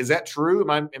Scott. Is that true?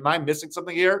 Am I missing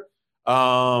something here?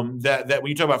 That when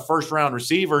you talk about first-round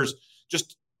receivers,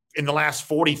 just in the last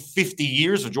 40, 50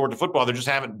 years of Georgia football, there just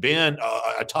haven't been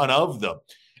a ton of them.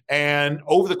 And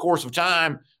over the course of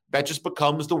time, that just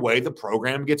becomes the way the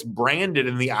program gets branded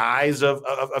in the eyes of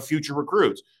future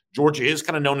recruits. Georgia is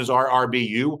kind of known as our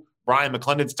RBU. Brian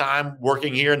McClendon's time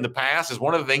working here in the past is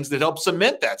one of the things that helped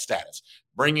cement that status.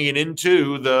 Bringing it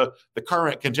into the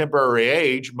current contemporary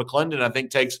age, McClendon, I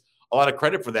think, takes a lot of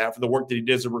credit for that, for the work that he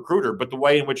did as a recruiter. But the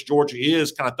way in which Georgia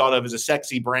is kind of thought of as a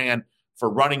sexy brand for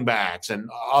running backs and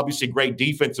obviously great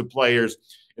defensive players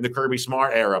in the Kirby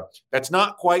Smart era, that's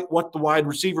not quite what the wide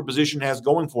receiver position has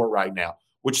going for it right now,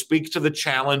 which speaks to the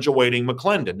challenge awaiting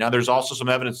McClendon. Now, there's also some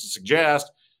evidence to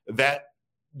suggest that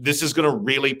this is going to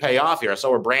really pay off here. I saw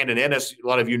where Brandon Ennis, a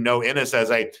lot of you know Ennis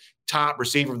as a top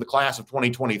receiver of the class of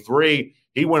 2023.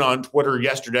 He went on Twitter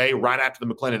yesterday, right after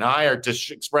the McClendon hire, to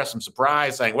express some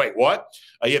surprise, saying, wait, what?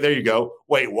 Yeah, there you go.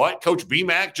 Wait, what? Coach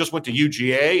BMAC just went to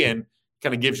UGA, and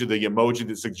kind of gives you the emoji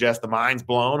that suggests the mind's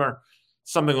blown or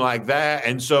something like that.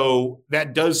 And so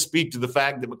that does speak to the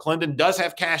fact that McClendon does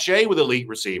have cachet with elite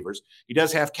receivers. He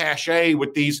does have cachet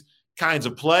with these kinds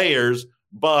of players,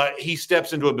 but he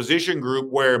steps into a position group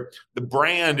where the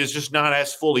brand is just not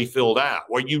as fully filled out,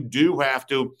 where you do have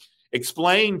to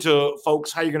explain to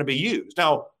folks how you're going to be used.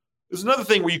 Now, there's another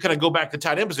thing where you kind of go back to the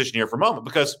tight end position here for a moment,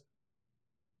 because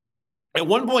at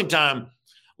one point in time,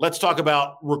 let's talk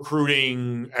about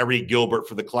recruiting Eric Gilbert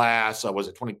for the class. Was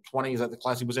it 2020? Is that the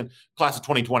class he was in? Class of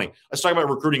 2020. Let's talk about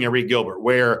recruiting Eric Gilbert,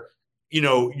 where,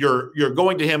 you're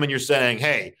going to him and you're saying,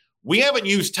 hey, we haven't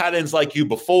used tight ends like you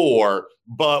before,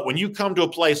 but when you come to a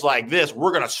place like this,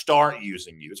 we're going to start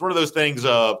using you. It's one of those things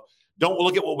of don't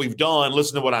look at what we've done,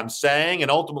 listen to what I'm saying.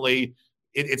 And ultimately,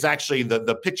 it's actually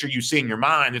the picture you see in your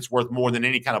mind that's worth more than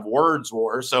any kind of words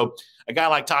were. So a guy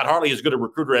like Todd Hartley, as good a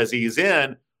recruiter as he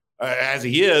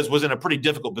is, was in a pretty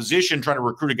difficult position trying to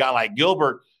recruit a guy like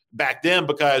Gilbert back then,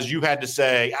 because you had to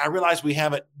say, I realize we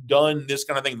haven't done this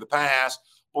kind of thing in the past,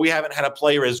 but we haven't had a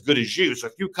player as good as you. So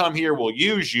if you come here, we'll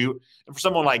use you. And for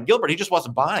someone like Gilbert, he just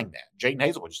wasn't buying that. Jayden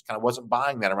Haselwood just kind of wasn't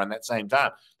buying that around that same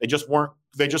time. They just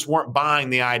weren't buying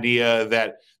the idea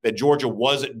that Georgia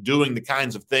wasn't doing the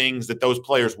kinds of things that those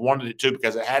players wanted it to,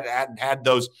 because it hadn't had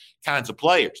those kinds of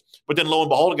players. But then lo and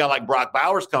behold, a guy like Brock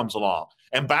Bowers comes along.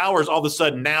 And Bowers, all of a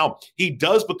sudden now, he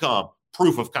does become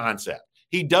proof of concept.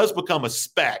 He does become a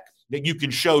spec that you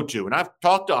can show to. And I've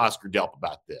talked to Oscar Delp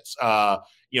about this.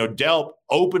 Delp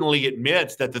openly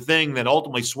admits that the thing that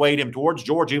ultimately swayed him towards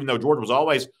Georgia, even though Georgia was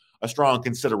always a strong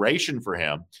consideration for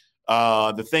him,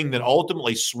 the thing that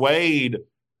ultimately swayed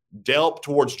Delp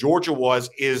towards Georgia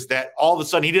is that all of a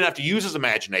sudden he didn't have to use his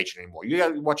imagination anymore. You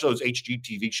got to watch those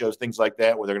HGTV shows, things like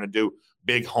that, where they're going to do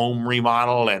big home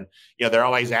remodel. And, they're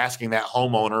always asking that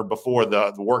homeowner before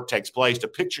the work takes place to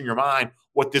picture in your mind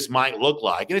what this might look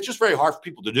like. And it's just very hard for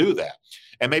people to do that.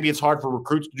 And maybe it's hard for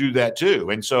recruits to do that too.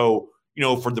 And so,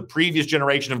 for the previous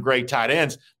generation of great tight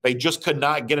ends, they just could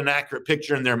not get an accurate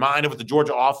picture in their mind of what the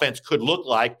Georgia offense could look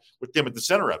like with them at the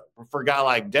center of it. For a guy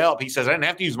like Delp, he says, I didn't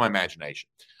have to use my imagination.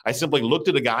 I simply looked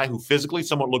at a guy who physically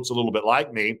somewhat looks a little bit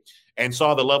like me and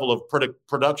saw the level of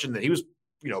production that he was,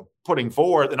 putting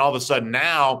forth. And all of a sudden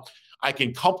now I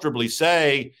can comfortably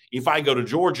say, if I go to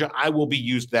Georgia, I will be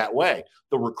used that way.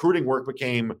 The recruiting work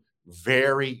became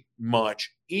very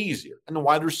much easier. And the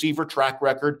wide receiver track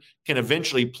record can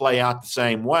eventually play out the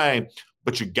same way,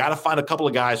 but you got to find a couple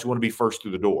of guys who want to be first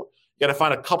through the door. You got to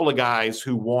find a couple of guys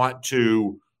who want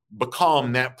to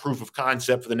become that proof of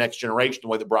concept for the next generation, the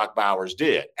way that Brock Bowers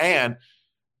did. And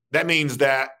that means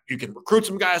that you can recruit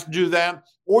some guys to do that,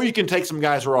 or you can take some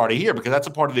guys who are already here, because that's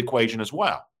a part of the equation as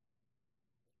well.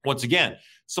 Once again,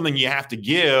 something you have to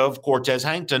give Cortez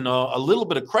Hankton a little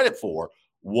bit of credit for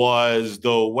was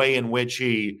the way in which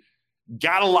he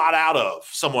got a lot out of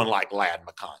someone like Ladd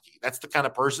McConkey. That's the kind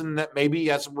of person that maybe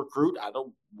as a recruit, I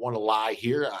don't want to lie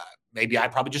here, maybe I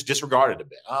probably just disregarded a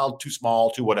bit. Oh, too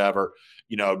small, too whatever,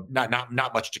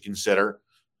 not much to consider.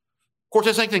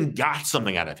 Cortez Hankton got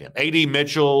something out of him. A.D.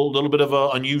 Mitchell, a little bit of an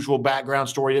unusual background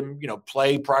story. Didn't,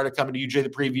 play prior to coming to UJ the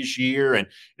previous year, and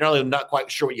you're really not quite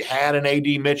sure what you had in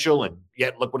A.D. Mitchell, and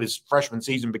yet look what his freshman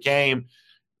season became.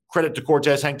 Credit to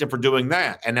Cortez Hankton for doing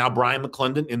that. And now Brian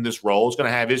McClendon in this role is going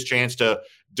to have his chance to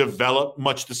develop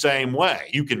much the same way.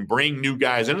 You can bring new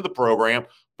guys into the program,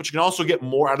 but you can also get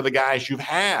more out of the guys you've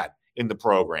had in the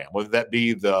program, whether that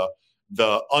be the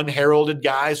unheralded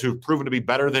guys who've proven to be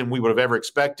better than we would have ever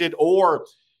expected, or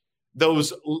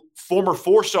those former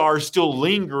four-stars still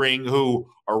lingering who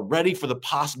are ready for the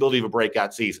possibility of a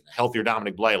breakout season. A healthier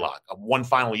Dominic Blaylock, one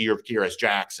final year of Kearis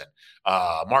Jackson,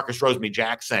 Marcus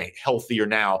Rosemy-Jacksaint, healthier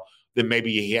now than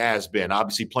maybe he has been.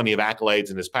 Obviously, plenty of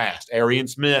accolades in his past. Arian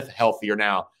Smith, healthier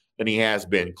now than he has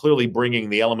been, clearly bringing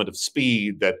the element of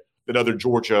speed that other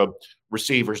Georgia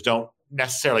receivers don't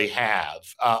necessarily have.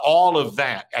 All of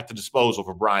that at the disposal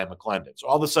for Brian McClendon. So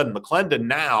all of a sudden, McClendon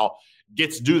now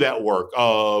gets to do that work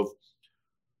of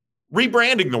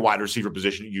rebranding the wide receiver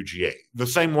position at UGA, the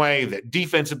same way that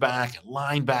defensive back and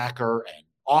linebacker and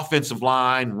offensive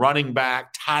line, running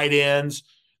back, tight ends,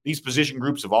 these position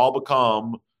groups have all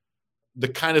become the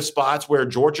kind of spots where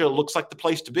Georgia looks like the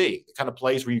place to be, the kind of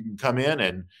place where you can come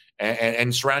in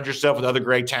and surround yourself with other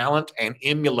great talent and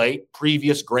emulate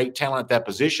previous great talent at that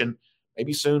position.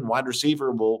 Maybe soon wide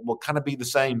receiver will kind of be the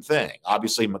same thing.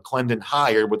 Obviously, McClendon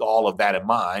hired with all of that in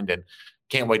mind, and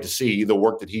can't wait to see the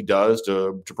work that he does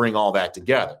to bring all that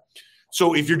together.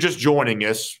 So if you're just joining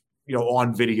us,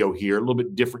 on video here, a little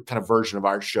bit different kind of version of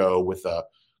our show with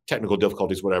technical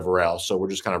difficulties, whatever else. So we're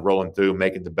just kind of rolling through,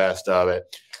 making the best of it.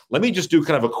 Let me just do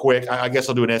kind of a quick, I guess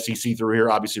I'll do an SEC through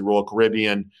here. Obviously, Royal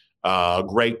Caribbean,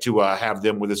 great to have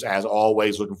them with us as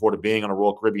always. Looking forward to being on a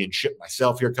Royal Caribbean ship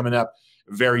myself here coming up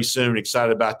very soon.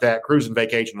 Excited about that. Cruise and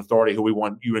Vacation Authority, who we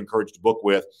want you encouraged to book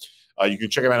with. You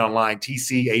can check them out online,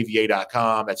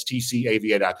 tcava.com. That's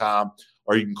tcava.com.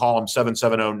 Or you can call them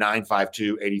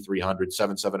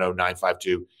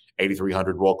 770-952-8300,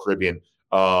 770-952-8300, Royal Caribbean,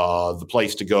 the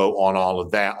place to go on all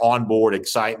of that. Onboard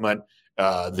excitement.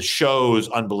 The shows,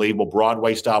 unbelievable.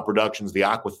 Broadway-style productions, the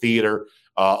Aqua Theater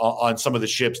on some of the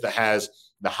ships that has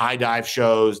the high dive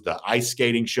shows, the ice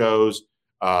skating shows.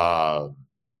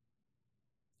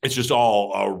 It's just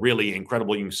all really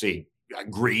incredible. You can see,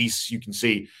 Grease. You can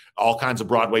see all kinds of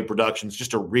Broadway productions.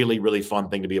 Just a really, really fun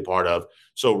thing to be a part of.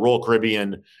 So Royal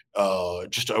Caribbean,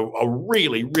 just a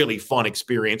really, really fun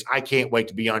experience. I can't wait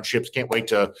to be on ships. Can't wait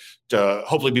to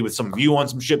hopefully be with some of you on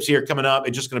some ships here coming up.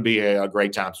 It's just going to be a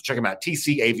great time. So check them out,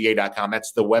 tcava.com.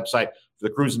 That's the website for the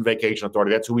Cruise and Vacation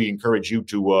Authority. That's who we encourage you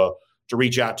to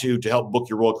reach out to help book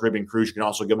your Royal Caribbean cruise. You can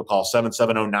also give them a call,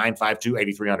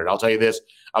 770-952-8300. I'll tell you this.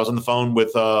 I was on the phone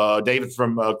with David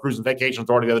from Cruise and Vacation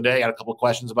Authority the other day. I had a couple of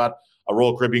questions about a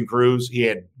Royal Caribbean cruise. He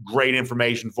had great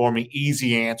information for me,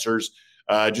 easy answers,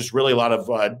 just really a lot of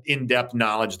in-depth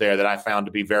knowledge there that I found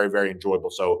to be very, very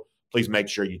enjoyable. So please make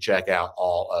sure you check out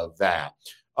all of that.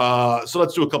 So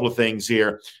let's do a couple of things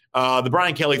here. The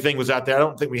Brian Kelly thing was out there. I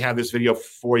don't think we have this video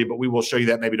for you, but we will show you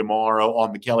that maybe tomorrow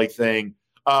on the Kelly thing.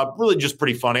 Really just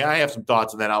pretty funny. I have some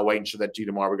thoughts, and then I'll wait and show that to you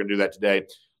tomorrow. We're going to do that today.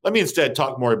 Let me instead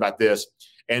talk more about this.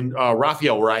 And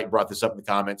Raphael Wright brought this up in the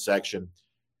comment section.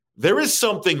 There is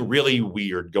something really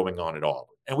weird going on at Auburn.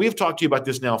 And we've talked to you about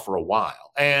this now for a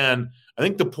while. And I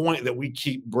think the point that we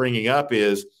keep bringing up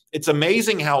is it's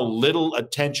amazing how little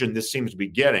attention this seems to be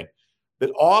getting.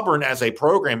 That Auburn as a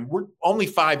program, we're only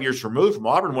 5 years removed from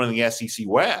Auburn winning the SEC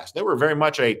West. They were very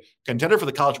much a contender for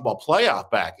the college football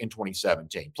playoff back in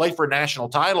 2017. Played for a national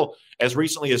title as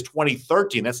recently as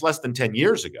 2013. That's less than 10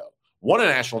 years ago. Won a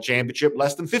national championship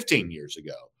less than 15 years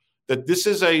ago. That this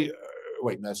is a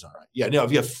wait, that's not right. Yeah, no,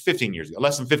 15 years ago,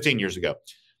 less than 15 years ago.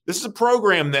 This is a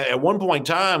program that at one point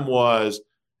in time was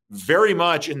very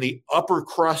much in the upper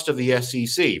crust of the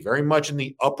SEC, very much in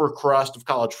the upper crust of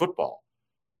college football.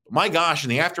 My gosh, in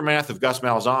the aftermath of Gus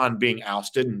Malzahn being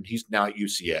ousted, and he's now at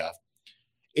UCF,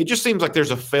 it just seems like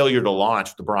there's a failure to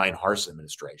launch with the Brian Harsin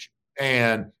administration.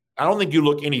 And I don't think you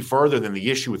look any further than the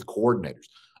issue with coordinators.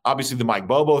 Obviously, the Mike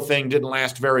Bobo thing didn't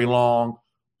last very long,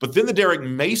 but then the Derek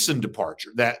Mason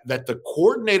departure, that the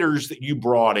coordinators that you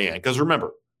brought in, because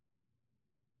remember,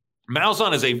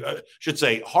 Malzahn is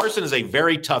Harsin is a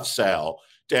very tough sell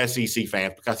to SEC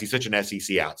fans because he's such an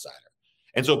SEC outsider.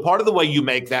 And so part of the way you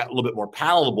make that a little bit more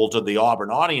palatable to the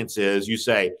Auburn audience is you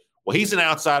say, well, he's an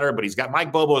outsider, but he's got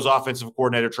Mike Bobo as offensive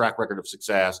coordinator, track record of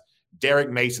success. Derek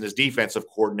Mason as defensive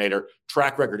coordinator,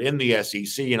 track record in the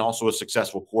SEC, and also a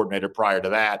successful coordinator prior to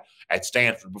that at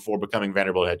Stanford before becoming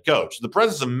Vanderbilt head coach. So the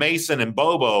presence of Mason and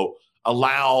Bobo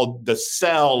allowed the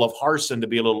sell of Harsin to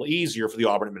be a little easier for the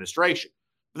Auburn administration.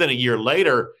 But then a year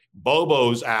later,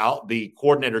 Bobo's out. The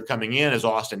coordinator coming in is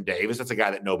Austin Davis. That's a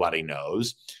guy that nobody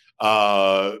knows.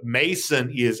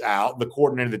 Mason is out. The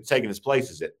coordinator that's taking his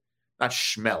place is not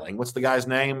Schmeling. What's the guy's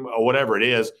name? Or whatever it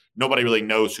is. Nobody really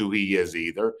knows who he is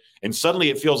either. And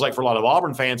suddenly it feels like for a lot of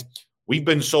Auburn fans, we've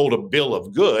been sold a bill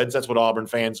of goods. That's what Auburn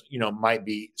fans, might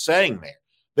be saying there.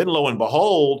 Then lo and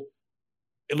behold,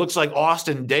 it looks like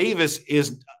Austin Davis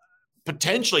is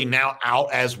potentially now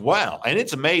out as well. And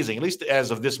it's amazing, at least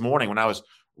as of this morning when I was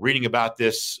reading about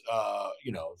this,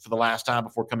 for the last time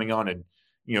before coming on and,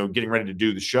 getting ready to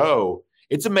do the show.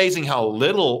 It's amazing how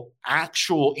little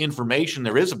actual information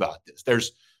there is about this.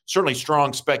 There's certainly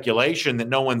strong speculation that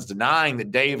no one's denying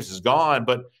that Davis is gone,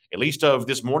 but at least of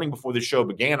this morning before the show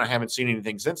began, I haven't seen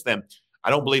anything since then. I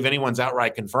don't believe anyone's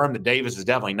outright confirmed that Davis is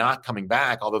definitely not coming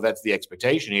back, although that's the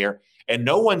expectation here. And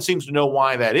no one seems to know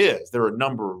why that is. There are a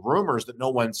number of rumors that no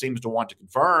one seems to want to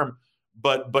confirm,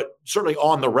 but certainly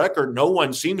on the record, no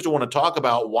one seems to want to talk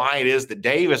about why it is that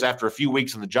Davis, after a few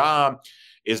weeks in the job,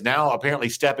 is now apparently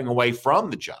stepping away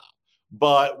from the job.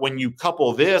 But when you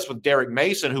couple this with Derek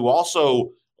Mason, who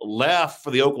also left for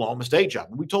the Oklahoma State job,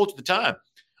 we told you at the time,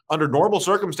 under normal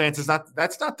circumstances,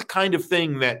 that's not the kind of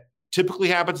thing that typically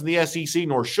happens in the SEC,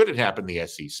 nor should it happen in the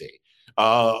SEC.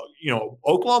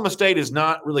 Oklahoma State is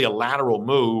not really a lateral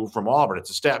move from Auburn.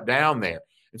 It's a step down there.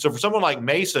 And so for someone like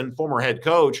Mason, former head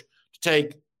coach, to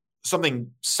take something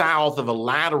south of a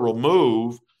lateral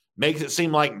move makes it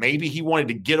seem like maybe he wanted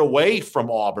to get away from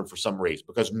Auburn for some reason,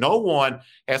 because no one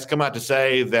has come out to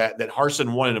say that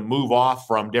Harsin wanted to move off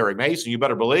from Derek Mason. You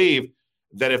better believe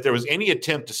that if there was any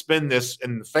attempt to spin this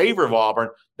in favor of Auburn,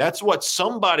 that's what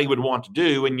somebody would want to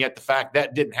do. And yet the fact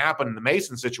that didn't happen in the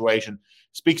Mason situation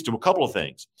speaks to a couple of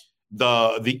things.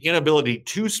 The inability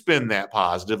to spin that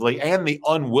positively and the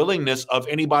unwillingness of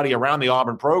anybody around the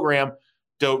Auburn program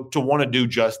to want to do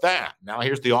just that. Now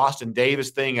here's the Austin Davis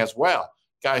thing as well.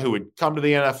 Guy who would come to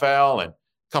the NFL and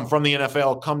come from the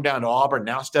NFL, come down to Auburn,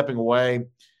 now stepping away.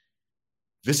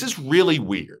 This is really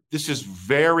weird. This is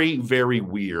very, very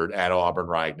weird at Auburn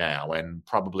right now, and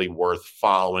probably worth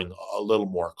following a little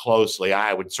more closely.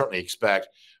 I would certainly expect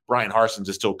Brian Harsin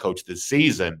to still coach this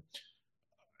season,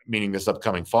 meaning this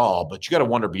upcoming fall. But you got to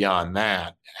wonder beyond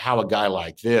that how a guy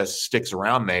like this sticks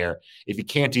around there if he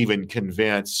can't even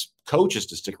convince coaches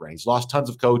to stick around. He's lost tons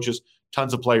of coaches,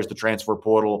 tons of players to transfer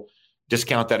portal.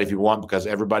 Discount that if you want because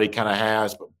everybody kind of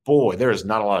has. But, boy, there is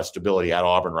not a lot of stability at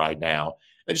Auburn right now.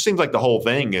 It just seems like the whole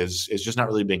thing is just not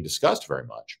really being discussed very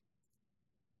much.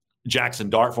 Jackson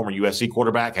Dart, former USC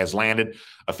quarterback, has landed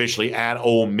officially at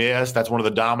Ole Miss. That's one of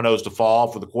the dominoes to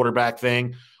fall for the quarterback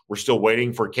thing. We're still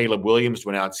waiting for Caleb Williams to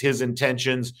announce his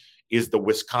intentions. Is the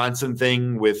Wisconsin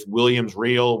thing with Williams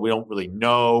real? We don't really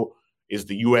know. Is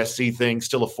the USC thing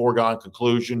still a foregone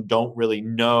conclusion? Don't really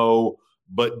know.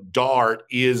 But Dart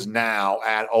is now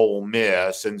at Ole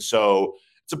Miss. And so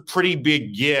it's a pretty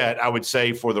big get, I would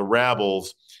say, for the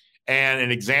Rebels. And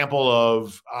an example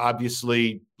of,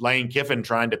 obviously, Lane Kiffin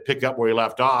trying to pick up where he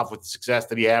left off with the success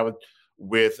that he had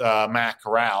with Matt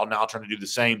Corral, now trying to do the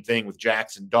same thing with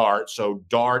Jackson Dart. So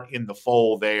Dart in the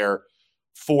fold there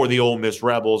for the Ole Miss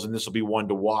Rebels, and this will be one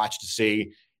to watch to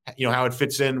see, how it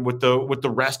fits in with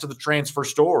the rest of the transfer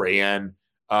story. And,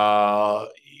 a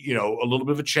little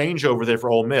bit of a changeover there for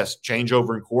Ole Miss,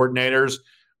 changeover in coordinators,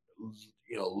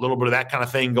 a little bit of that kind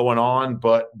of thing going on.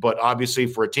 But obviously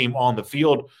for a team on the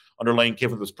field under Lane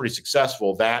Kiffin that was pretty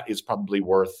successful, that is probably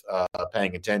worth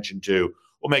paying attention to.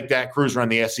 We'll make that cruise around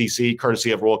the SEC,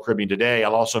 courtesy of Royal Caribbean today.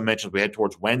 I'll also mention as we head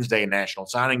towards Wednesday, National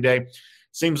Signing Day.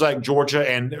 Seems like Georgia,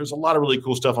 and there's a lot of really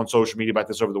cool stuff on social media about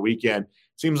this over the weekend.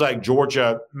 Seems like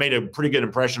Georgia made a pretty good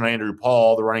impression on Andrew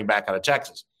Paul, the running back out of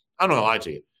Texas. I'm not going to lie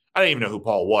to you. I didn't even know who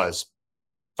Paul was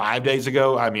 5 days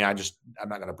ago. I mean, I'm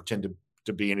not going to pretend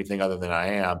to be anything other than I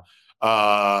am.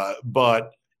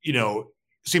 But,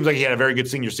 seems like he had a very good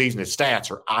senior season. His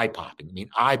stats are eye-popping. I mean,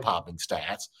 eye-popping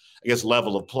stats. I guess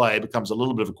level of play becomes a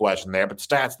little bit of a question there, but the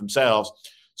stats themselves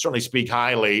certainly speak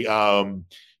highly.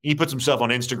 He puts himself on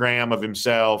Instagram of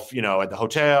himself, at the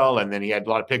hotel, and then he had a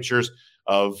lot of pictures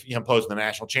of him posing the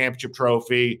national championship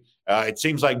trophy. It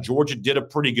seems like Georgia did a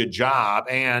pretty good job,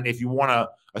 and if you want to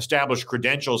establish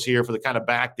credentials here for the kind of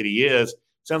back that he is,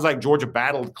 sounds like Georgia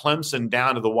battled Clemson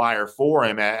down to the wire for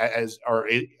him I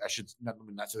should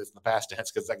not say this in the past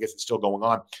tense because I guess it's still going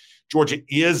on. Georgia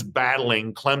is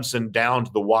battling Clemson down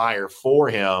to the wire for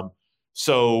him.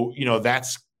 So,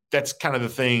 that's kind of the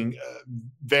thing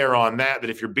there on that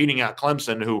if you're beating out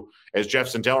Clemson, who, as Jeff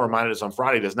Sentell reminded us on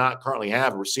Friday, does not currently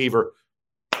have a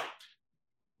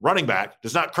running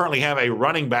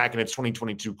back in its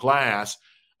 2022 class,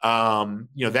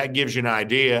 that gives you an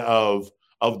idea of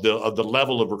the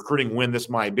level of recruiting win this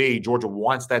might be. Georgia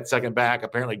wants that second back.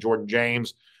 Apparently Jordan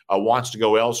James wants to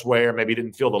go elsewhere. Maybe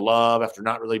didn't feel the love after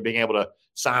not really being able to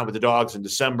sign with the Dogs in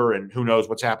December, and who knows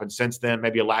what's happened since then.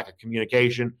 Maybe a lack of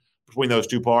communication between those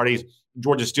two parties.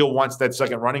 Georgia still wants that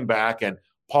second running back, and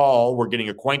Paul we're getting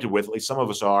acquainted with, at least some of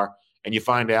us are, and you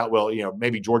find out,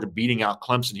 maybe Georgia beating out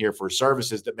Clemson here for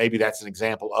services, that maybe that's an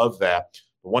example of that.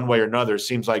 But one way or another, it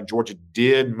seems like Georgia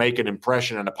did make an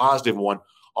impression, and a positive one,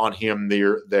 on him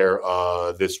there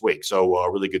this week. So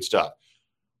really good stuff.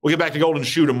 We'll get back to Golden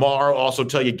Shoe tomorrow. Also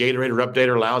tell you Gatorade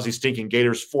Updater, lousy stinking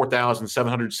Gators,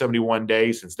 4,771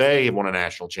 days since they have won a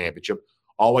national championship.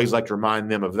 Always like to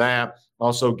remind them of that.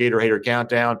 Also, Gator Hater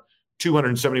Countdown,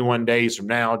 271 days from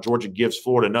now, Georgia gives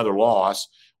Florida another loss.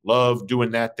 Love doing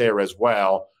that there as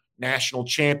well. National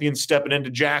champions stepping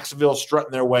into Jacksonville,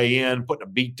 strutting their way in, putting a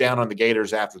beat down on the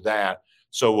Gators after that.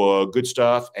 So good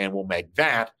stuff, and we'll make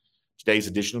that today's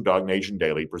edition of Dog Nation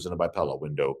Daily, presented by Pella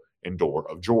Window and Door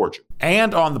of Georgia.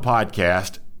 And on the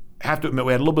podcast, have to admit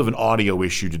we had a little bit of an audio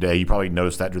issue today. You probably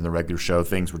noticed that during the regular show.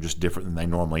 Things were just different than they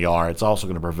normally are. It's also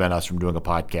going to prevent us from doing a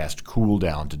podcast cool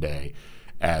down today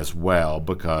as well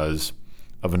because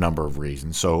of a number of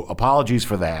reasons. So apologies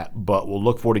for that, but we'll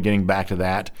look forward to getting back to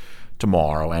that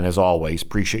tomorrow. And as always,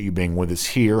 appreciate you being with us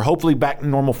here. Hopefully back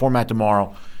in normal format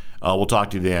tomorrow. We'll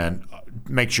talk to you then.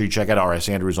 Make sure you check out RS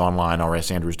Andrews online,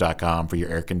 rsandrews.com, for your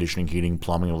air conditioning, heating,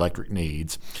 plumbing, electric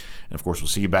needs. And, of course, we'll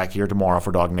see you back here tomorrow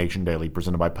for Dog Nation Daily,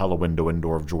 presented by Pella Window and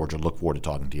Door of Georgia. Look forward to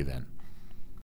talking to you then.